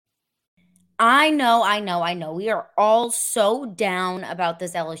I know. We are all so down about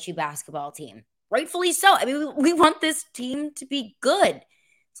this LSU basketball team. Rightfully so. I mean, we want this team to be good.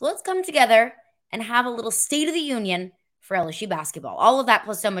 So let's come together and have a little State of the Union for LSU basketball. All of that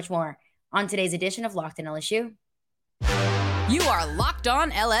plus so much more on today's edition of Locked on LSU. You are Locked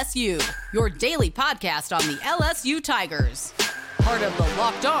on LSU, your daily podcast on the LSU Tigers. Part of the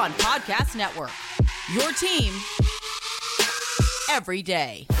Locked on Podcast Network. Your team every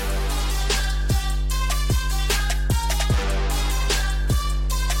day.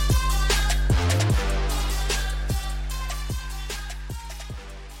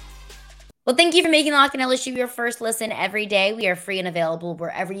 Well, thank you for making Locked on LSU your first listen every day. We are free and available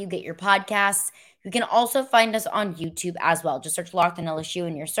wherever you get your podcasts. You can also find us on YouTube as well. Just search Locked on LSU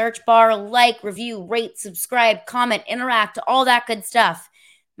in your search bar. Like, review, rate, subscribe, comment, interact, all that good stuff.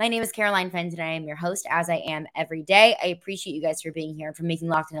 My name is Caroline Fenton, and I am your host, as I am every day. I appreciate you guys for being here and for making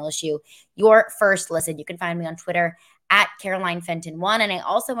Locked on LSU your first listen. You can find me on Twitter at Caroline Fenton1. And I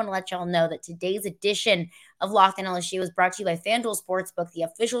also want to let y'all know that today's edition of Locked on LSU is brought to you by FanDuel Sportsbook, the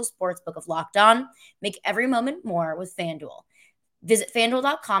official sportsbook of Locked On. Make every moment more with FanDuel. Visit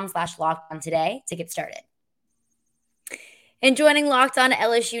FanDuel.com/LockedOn today to get started. And joining Locked on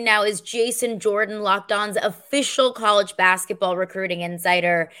LSU now is Jason Jordan, Locked On's official college basketball recruiting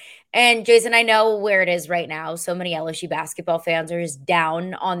insider. And Jason, I know where it is right now. So many LSU basketball fans are just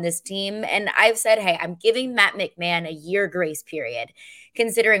down on this team. And I've said, hey, I'm giving Matt McMahon a year grace period,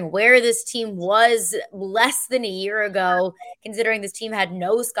 considering where this team was less than a year ago, considering this team had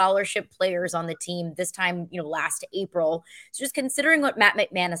no scholarship players on the team this time, last April. So just considering what Matt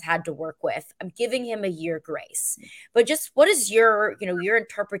McMahon has had to work with, I'm giving him a year grace. But just what is your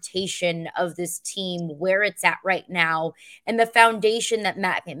interpretation of this team, where it's at right now, and the foundation that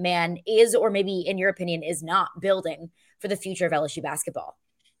Matt McMahon is, or maybe in your opinion, is not building for the future of LSU basketball?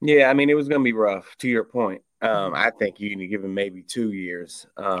 Yeah, I mean, it was going to be rough, to your point. I think you need to give him maybe 2 years.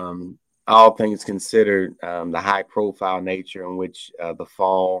 All things considered, the high-profile nature in which the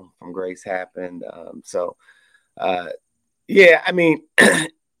fall from grace happened. Yeah, I mean,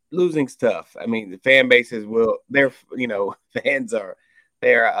 losing's tough. I mean, the fan bases they're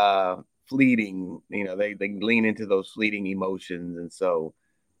fleeting. They lean into those fleeting emotions, and so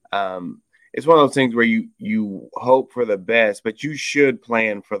it's one of those things where you hope for the best, but you should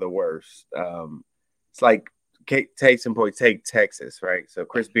plan for the worst. It's like case in point, take Texas, right? So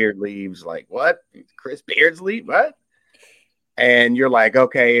Chris Beard leaves. Like, what? Chris Beard's leave? What? And you're like,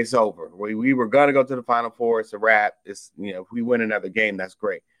 okay, it's over. We were gonna go to the Final Four. It's a wrap. It's if we win another game, that's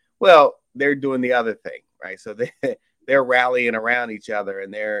great. Well, they're doing the other thing, right? So they're rallying around each other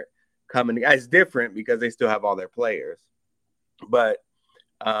and they're coming. It's different because they still have all their players, but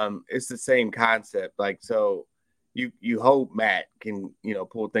it's the same concept. Like, so you hope Matt can,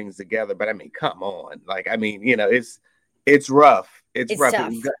 pull things together, but I mean, come on. Like, I mean, it's rough. It's rough.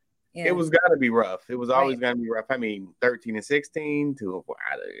 Tough. It was gotta be rough. It was always gonna be rough. I mean, 13-16 to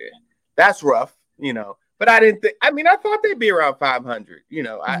that's rough, but I didn't think, I thought they'd be around 500,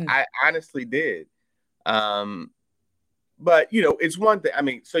 I honestly did. But it's one thing. I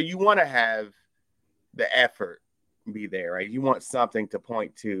mean, so you want to have the effort be there, right? You want something to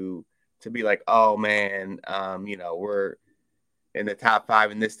point to be like, oh man, we're in the top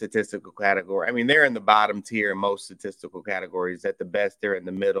 5 in this statistical category. I mean, they're in the bottom tier in most statistical categories. At the best, they're in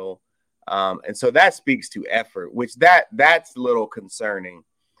the middle. And so that speaks to effort, which that's a little concerning,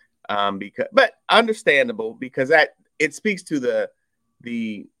 but understandable, because it speaks to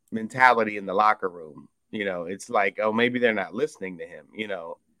the mentality in the locker room. It's like, oh, maybe they're not listening to him,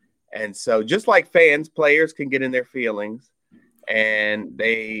 And so just like fans, players can get in their feelings and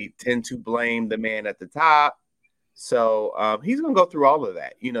they tend to blame the man at the top. So he's going to go through all of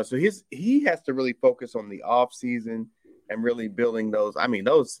that, so he has to really focus on the off season and really building those. I mean,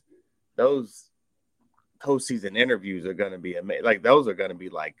 those postseason interviews are going to be amazing. Like, those are going to be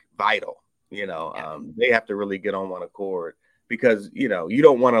like vital, they have to really get on one accord, because, you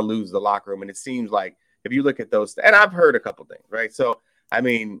don't want to lose the locker room. And it seems like if you look at those, and I've heard a couple things, right? So, I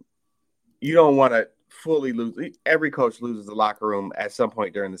mean, you don't want to fully lose. Every coach loses the locker room at some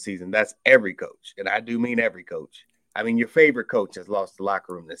point during the season. That's every coach. And I do mean every coach. I mean, your favorite coach has lost the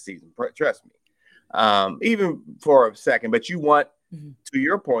locker room this season. Trust me. Even for a second, but you want, to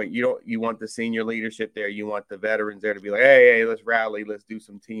your point, you want the senior leadership there. You want the veterans there to be like, hey, let's rally. Let's do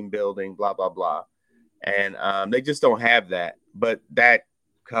some team building, blah, blah, blah. And they just don't have that. But that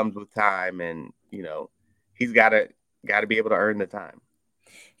comes with time. And, he's got to be able to earn the time.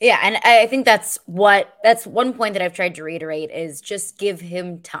 Yeah, and I think that's one point that I've tried to reiterate is just give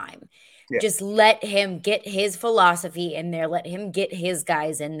him time. Yeah. Just let him get his philosophy in there. Let him get his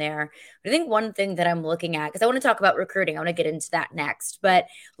guys in there. But I think one thing that I'm looking at, because I want to talk about recruiting, I want to get into that next. But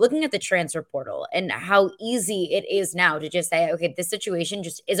looking at the transfer portal and how easy it is now to just say, okay, this situation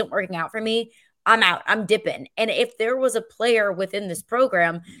just isn't working out for me. I'm out. I'm dipping. And if there was a player within this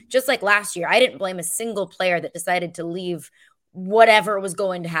program, just like last year, I didn't blame a single player that decided to leave whatever was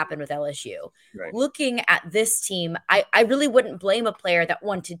going to happen with LSU. Right. Looking at this team, I really wouldn't blame a player that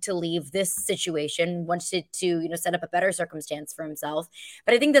wanted to leave this situation, wanted to, set up a better circumstance for himself.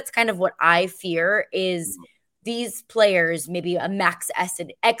 But I think that's kind of what I fear is these players, maybe a max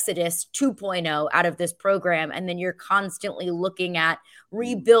exodus 2.0 out of this program. And then you're constantly looking at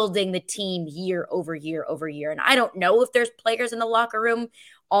rebuilding the team year over year over year. And I don't know if there's players in the locker room,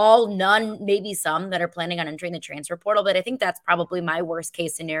 none, maybe some that are planning on entering the transfer portal. But I think that's probably my worst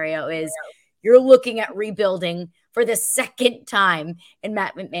case scenario is you're looking at rebuilding for the second time in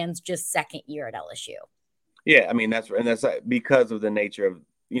Matt McMahon's just second year at LSU. Yeah, I mean, that's because of the nature of,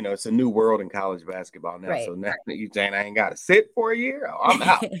 it's a new world in college basketball now. Right. So now you're saying I ain't got to sit for a year, I'm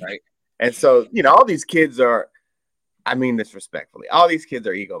out, right? And so, all these kids are, I mean this respectfully, all these kids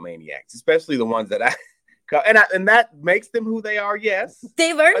are egomaniacs, especially the ones that and that makes them who they are. Yes,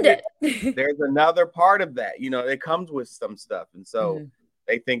 they've earned it. There's another part of that, it comes with some stuff, and so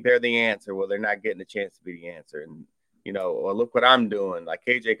they think they're the answer. Well, they're not getting a chance to be the answer, and well, look what I'm doing. Like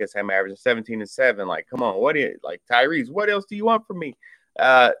KJ Kasem averaging 17 and 7. Like, come on, what is like Tyrese? What else do you want from me?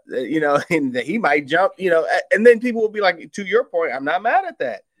 And he might jump. And then people will be like, to your point, I'm not mad at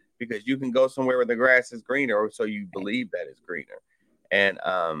that because you can go somewhere where the grass is greener, or so you believe that it's greener, and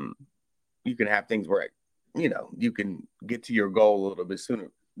you can have things where you can get to your goal a little bit sooner.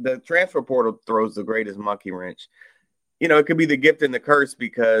 The transfer portal throws the greatest monkey wrench. It could be the gift and the curse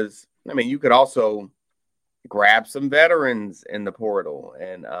because, I mean, you could also grab some veterans in the portal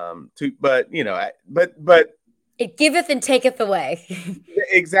and but it giveth and taketh away.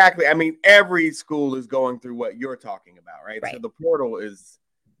 Exactly. I mean, every school is going through what you're talking about, right? So the portal is,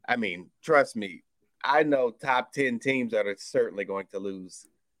 I mean, trust me, I know top 10 teams that are certainly going to lose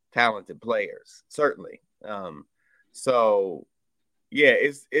talented players, certainly. So yeah,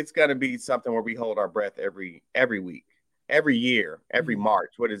 it's going to be something where we hold our breath every week, every year, every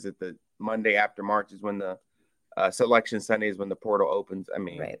March. What is it? The Monday after March is when the selection Sunday is when the portal opens. I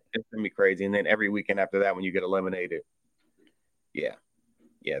mean, It's going to be crazy. And then every weekend after that, when you get eliminated, yeah,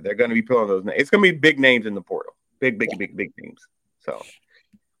 they're going to be pulling those names. It's going to be big names in the portal, big teams. So.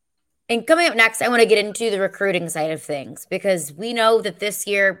 And coming up next, I want to get into the recruiting side of things because we know that this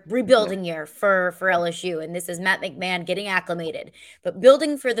year, rebuilding year for LSU, and this is Matt McMahon getting acclimated, but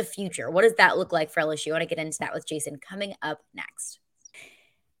building for the future. What does that look like for LSU? I want to get into that with Jason coming up next.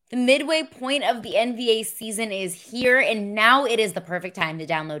 The midway point of the NBA season is here, and now it is the perfect time to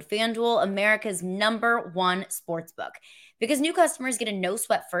download FanDuel, America's #1 sportsbook. Because new customers get a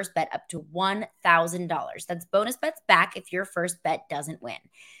no-sweat first bet up to $1,000. That's bonus bets back if your first bet doesn't win.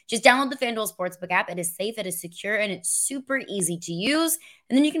 Just download the FanDuel Sportsbook app. It is safe, it is secure, and it's super easy to use.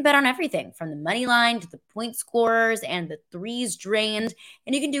 And then you can bet on everything from the money line to the point scorers and the threes drained.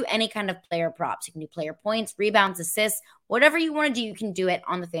 And you can do any kind of player props. You can do player points, rebounds, assists, whatever you want to do, you can do it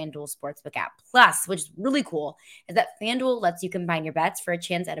on the FanDuel Sportsbook app. Plus, which is really cool, is that FanDuel lets you combine your bets for a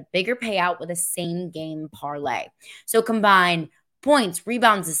chance at a bigger payout with a same-game parlay. So combine points,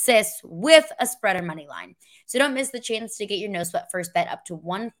 rebounds, assists with a spread or money line. So don't miss the chance to get your no-sweat first bet up to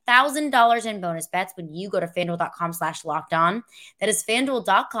 $1,000 in bonus bets when you go to FanDuel.com/lockedon. That is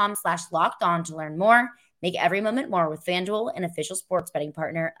FanDuel.com/lockedon to learn more. Make every moment more with FanDuel, an official sports betting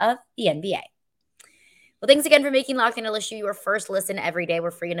partner of the NBA. Well, thanks again for making Locked On LSU your first listen every day.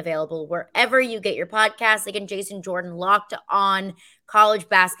 We're free and available wherever you get your podcasts. Again, Jason Jordan, Locked On college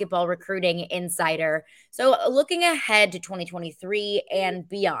basketball recruiting insider. So looking ahead to 2023 and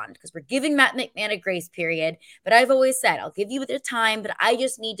beyond, because we're giving Matt McMahon a grace period, but I've always said, I'll give you the time, but I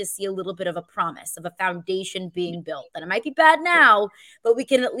just need to see a little bit of a promise of a foundation being built. And it might be bad now, but we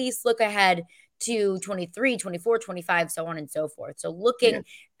can at least look ahead to 23, 24, 25, so on and so forth. So looking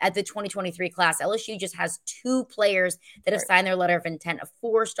at the 2023 class, LSU just has 2 players that have signed their letter of intent, a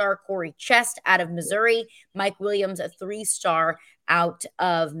 4-star Corey Chest out of Missouri, Mike Williams, a 3-star out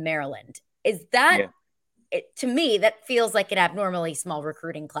of Maryland. Is that, to me, that feels like an abnormally small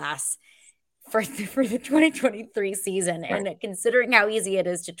recruiting class for the 2023 season. And considering how easy it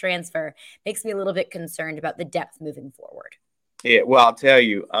is to transfer, makes me a little bit concerned about the depth moving forward. Yeah, well, I'll tell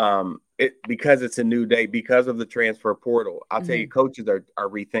you, because it's a new day, because of the transfer portal, I'll tell you, coaches are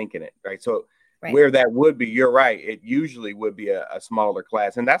rethinking it, right? So where that would be, you're right, it usually would be a smaller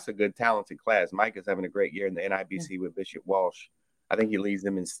class, and that's a good, talented class. Mike is having a great year in the NIBC with Bishop Walsh I think he leads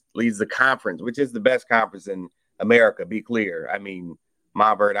them and leads the conference, which is the best conference in America. Be clear. I mean,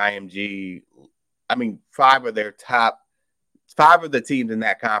 Montverde, IMG. I mean, five of the teams in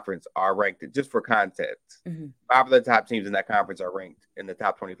that conference are ranked. Just for context, Mm-hmm. 5 of the top teams in that conference are ranked in the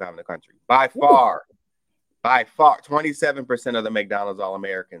top 25 in the country. By far, 27% of the McDonald's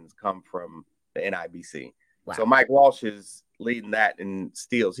All-Americans come from the NIBC. Wow. So Mike Walsh is leading that in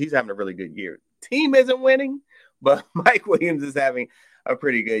steals. He's having a really good year. Team isn't winning, but Mike Williams is having a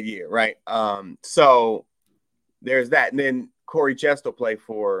pretty good year, right? So there's that. And then Corey Chest will play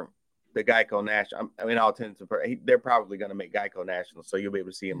for the Geico National. I mean, all intents and purposes, they're probably going to make Geico National, so you'll be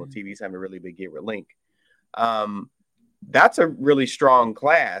able to see him on TV. He's having a really big year with Link. That's a really strong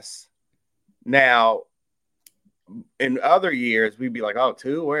class. Now, in other years, we'd be like, oh,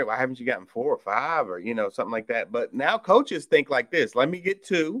 2? Why haven't you gotten 4 or 5 or, something like that? But now coaches think like this. Let me get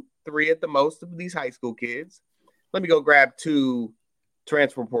 2, 3 at the most of these high school kids. Let me go grab 2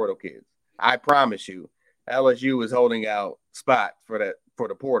 transfer portal kids. I promise you, LSU is holding out spots for the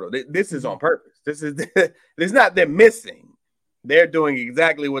portal. This is on purpose. This is not them missing. They're doing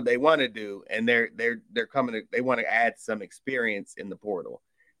exactly what they want to do, and they're coming. They want to add some experience in the portal.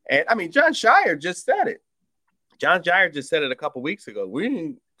 And I mean, Jon Scheyer just said it. Jon Scheyer just said it a couple weeks ago.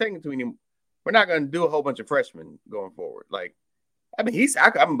 We're not going to do a whole bunch of freshmen going forward. Like, I mean, I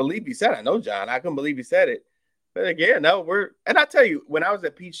couldn't believe he said it. I know John. I couldn't believe he said it. But again, and I tell you, when I was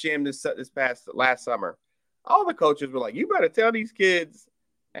at Peach Jam this past last summer, all the coaches were like, you better tell these kids,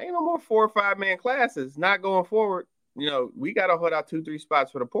 ain't no more 4 or 5 man classes not going forward. We got to hold out 2, 3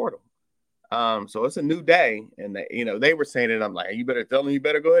 spots for the portal. So it's a new day. And they were saying it. I'm like, you better tell them, you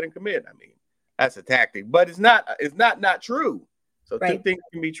better go ahead and commit. I mean, that's a tactic, but it's not true. So right. 2 things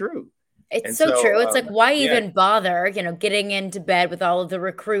can be true. It's so true. It's like, why even bother, getting into bed with all of the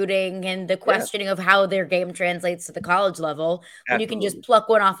recruiting and the questioning of how their game translates to the college level when you can just pluck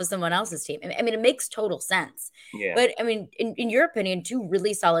one off of someone else's team. I mean, it makes total sense. Yeah. But I mean, in your opinion, 2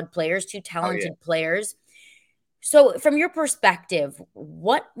 really solid players, 2 talented players. So from your perspective,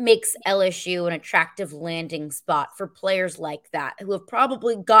 what makes LSU an attractive landing spot for players like that who have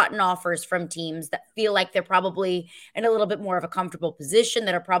probably gotten offers from teams that feel like they're probably in a little bit more of a comfortable position,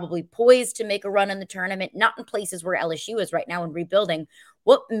 that are probably poised to make a run in the tournament, not in places where LSU is right now in rebuilding?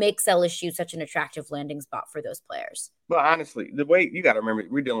 What makes LSU such an attractive landing spot for those players? Well, honestly, the way you got to remember,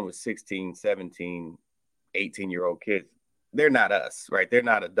 we're dealing with 16, 17, 18-year-old kids. They're not us, right? They're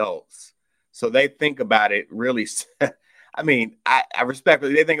not adults. So they think about it really. I mean, I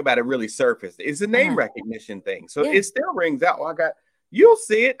respectfully, they think about it really surface. It's a name recognition thing. So it still rings out. You'll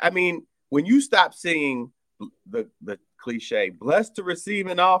see it. I mean, when you stop seeing the cliche, blessed to receive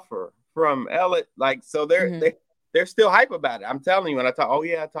an offer from Elliott, like, so they're still hype about it. I'm telling you, when I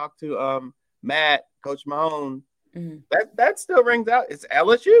talked to Matt, Coach Mahone, that still rings out. It's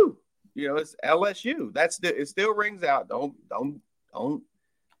LSU. It's LSU. It still rings out. Don't.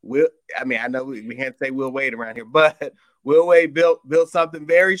 I know we can't say Will Wade around here, but Will Wade built something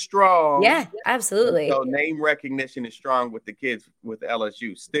very strong. Yeah, absolutely. So name recognition is strong with the kids with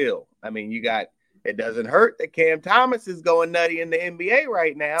LSU still. I mean, it doesn't hurt that Cam Thomas is going nutty in the NBA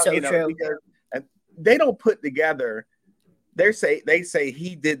right now. So true. Because they don't put together. They say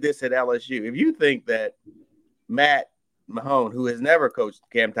he did this at LSU. If you think that Matt Mahone, who has never coached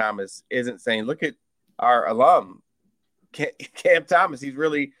Cam Thomas, isn't saying, look at our alum, Cam Thomas, he's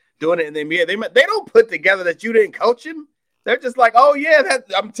really doing it in the NBA. They don't put together that you didn't coach him. They're just like, oh yeah,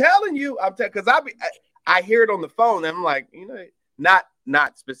 I'm telling you, because I hear it on the phone and I'm like,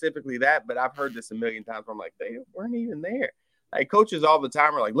 not specifically that, but I've heard this a million times. I'm like, they weren't even there. Like, coaches all the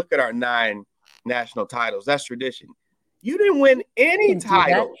time are like, look at our 9 national titles. That's tradition. You didn't win any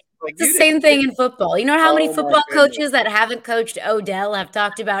titles. It's the same thing in football. You know how many football coaches that haven't coached Odell have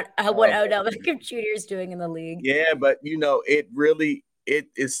talked about what Odell Beckham Jr. is doing in the league? Yeah, but it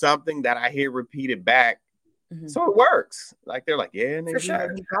is something that I hear repeated back. Mm-hmm. So it works. Like, they're like, yeah, and they did have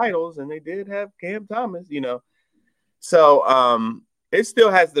titles, and they did have Cam Thomas, So it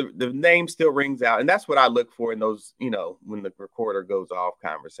still has the name still rings out, and that's what I look for in those, when the recorder goes off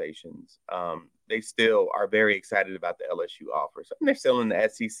conversations. They still are very excited about the LSU offers. And they're still in the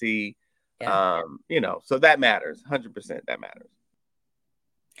SEC, so that matters. 100% that matters.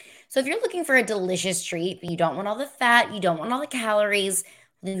 So if you're looking for a delicious treat, but you don't want all the fat, you don't want all the calories,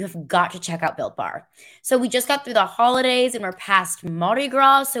 then you have got to check out Built Bar. So we just got through the holidays and we're past Mardi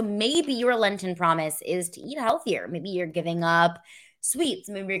Gras. So maybe your Lenten promise is to eat healthier. Maybe you're giving up sweets.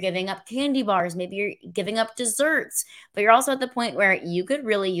 Maybe you're giving up candy bars. Maybe you're giving up desserts. But you're also at the point where you could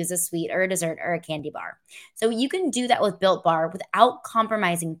really use a sweet or a dessert or a candy bar. So you can do that with Built Bar without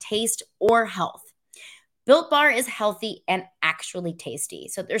compromising taste or health. Built Bar is healthy and actually tasty.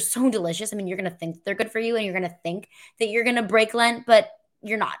 So they're so delicious. I mean, you're going to think they're good for you and you're going to think that you're going to break Lent, but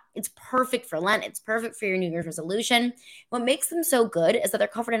you're not. It's perfect for Lent. It's perfect for your New Year's resolution. What makes them so good is that they're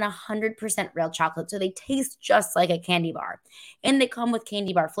covered in 100% real chocolate. So they taste just like a candy bar. And they come with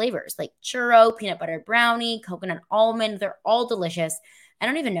candy bar flavors like churro, peanut butter brownie, coconut almond. They're all delicious. I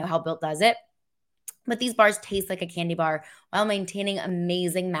don't even know how Built does it. But these bars taste like a candy bar while maintaining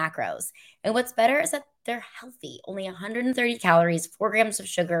amazing macros. And what's better is that they're healthy, only 130 calories, 4 grams of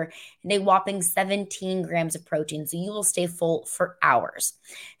sugar, and a whopping 17 grams of protein. So you will stay full for hours.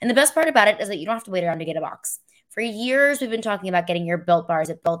 And the best part about it is that you don't have to wait around to get a box. For years, we've been talking about getting your Built Bars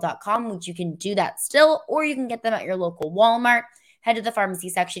at Built.com, which you can do that still, or you can get them at your local Walmart. Head to the pharmacy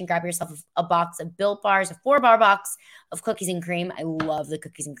section, grab yourself a box of Built Bars, a 4-bar box of cookies and cream. I love the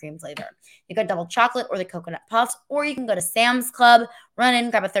cookies and cream flavor. You got double chocolate or the coconut puffs, or you can go to Sam's Club, run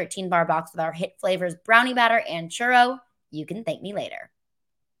in, grab a 13-bar box with our hit flavors, brownie batter and churro. You can thank me later.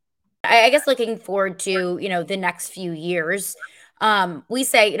 I guess looking forward to, the next few years, we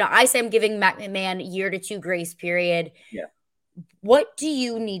say, I say I'm giving Matt McMahon year to 2 grace period. Yeah. What do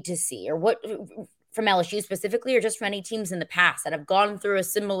you need to see, or what from LSU specifically, or just from any teams in the past that have gone through a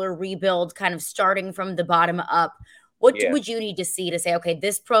similar rebuild, kind of starting from the bottom up? What would you need to see to say, okay,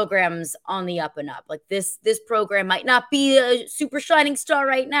 this program's on the up and up? Like this program might not be a super shining star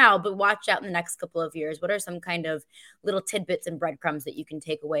right now, but watch out in the next couple of years. What are some kind of little tidbits and breadcrumbs that you can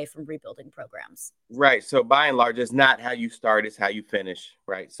take away from rebuilding programs? Right. So by and large, it's not how you start, it's how you finish.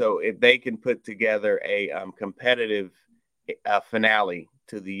 Right. So if they can put together a competitive finale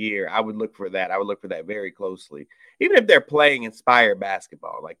to the year, I would look for that. I would look for that very closely. Even if they're playing inspired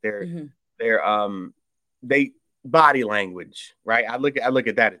basketball, like they body language, right? I look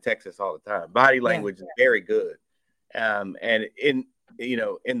at that at Texas all the time. Body language is very good. And in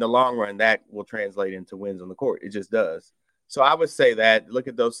the long run, that will translate into wins on the court. It just does. So I would say that look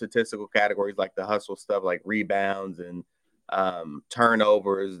at those statistical categories like the hustle stuff, like rebounds and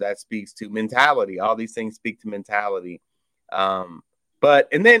turnovers. That speaks to mentality. All these things speak to mentality.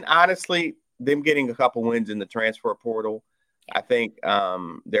 And then honestly, them getting a couple wins in the transfer portal, I think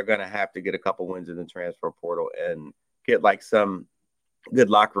they're going to have to get a couple wins in the transfer portal and get like some good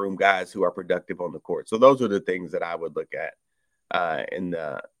locker room guys who are productive on the court. So those are the things that I would look at in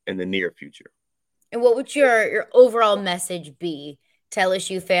the near future. And what would your overall message be to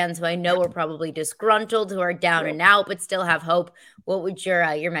LSU fans who I know are probably disgruntled, who are down and out, but still have hope? What would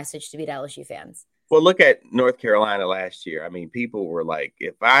your message to be to LSU fans? Well, look at North Carolina last year. I mean, people were like,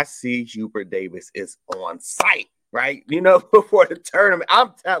 if I see Hubert Davis is on site, right? Before the tournament,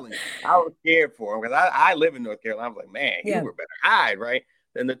 I'm telling you, I was scared for him because I live in North Carolina. I was like, man, Hubert better hide, right?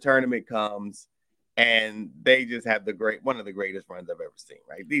 Then the tournament comes and they just have one of the greatest runs I've ever seen,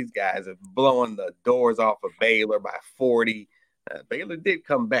 right? These guys are blowing the doors off of Baylor by 40. Baylor did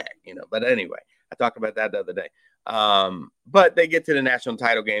come back, but anyway, I talked about that the other day. But they get to the national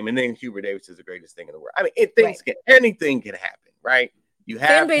title game, and then Hubert Davis is the greatest thing in the world. I mean, anything can happen, right? You have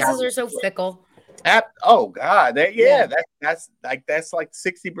fan bases are so fickle. Oh God, that's like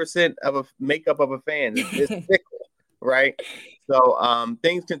 60% of a makeup of a fan. It's fickle, right? So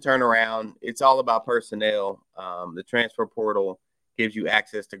things can turn around. It's all about personnel. The transfer portal gives you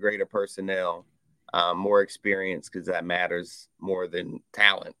access to greater personnel, more experience, because that matters more than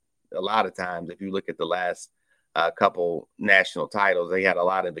talent. A lot of times, if you look at the last couple national titles, they had a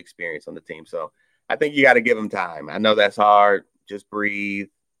lot of experience on the team. So I think you got to give them time. I know that's hard. Just breathe.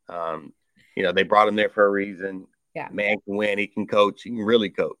 They brought him there for a reason. Yeah. Man can win. He can coach. He can really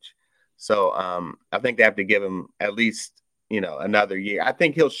coach. So I think they have to give him at least, another year. I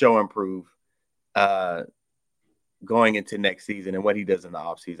think he'll show improve going into next season and what he does in the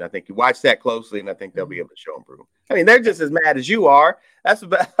offseason. I think you watch that closely, and I think they'll be able to show improve. I mean, they're just as mad as you are. That's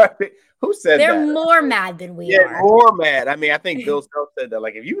about who said they're that? They're more mad than we are. Yeah, more mad. I mean, I think Bill Self said that.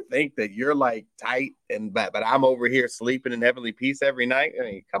 Like, if you think that you're like tight but I'm over here sleeping in heavenly peace every night, I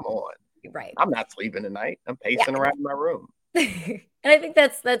mean, come on. Right. I'm not sleeping tonight. I'm pacing around in my room. And I think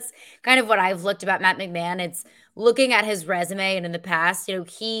that's kind of what I've looked about Matt McMahon. It's looking at his resume, and in the past,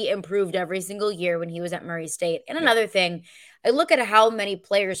 he improved every single year when he was at Murray State. And another thing, I look at how many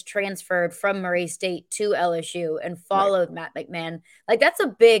players transferred from Murray State to LSU and followed Matt McMahon. Like, that's a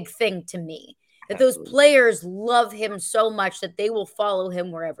big thing to me. That those players love him so much that they will follow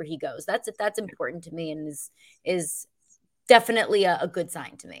him wherever he goes. That's important to me, and is definitely a good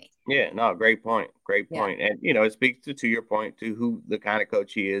sign to me. Yeah, no, great point. Great point. And, it speaks to your point, to who the kind of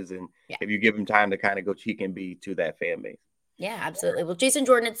coach he is. And if you give him time, the kind of coach he can be to that fan base. Yeah, absolutely. Well, Jason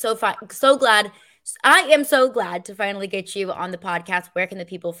Jordan, it's so glad. I am so glad to finally get you on the podcast. Where can the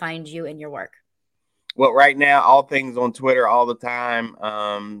people find you and your work? Well, right now, all things on Twitter all the time.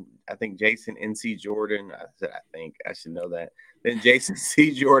 I think Jason NC Jordan. I think I should know that. Then Jason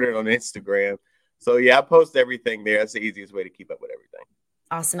C Jordan on Instagram. So yeah, I post everything there. That's the easiest way to keep up with everything.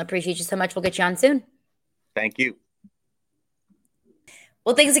 Awesome. Appreciate you so much. We'll get you on soon. Thank you.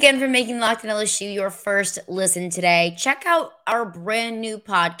 Well, thanks again for making Locked On LSU your first listen today. Check out our brand new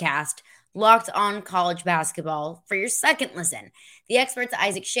podcast, Locked On College Basketball, for your second listen. The experts,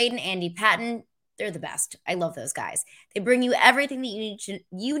 Isaac Shaden, Andy Patton, they're the best. I love those guys. They bring you everything that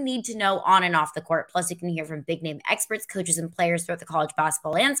you need to know on and off the court. Plus, you can hear from big name experts, coaches, and players throughout the college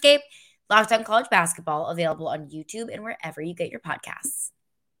basketball landscape. Locked On College Basketball, available on YouTube and wherever you get your podcasts.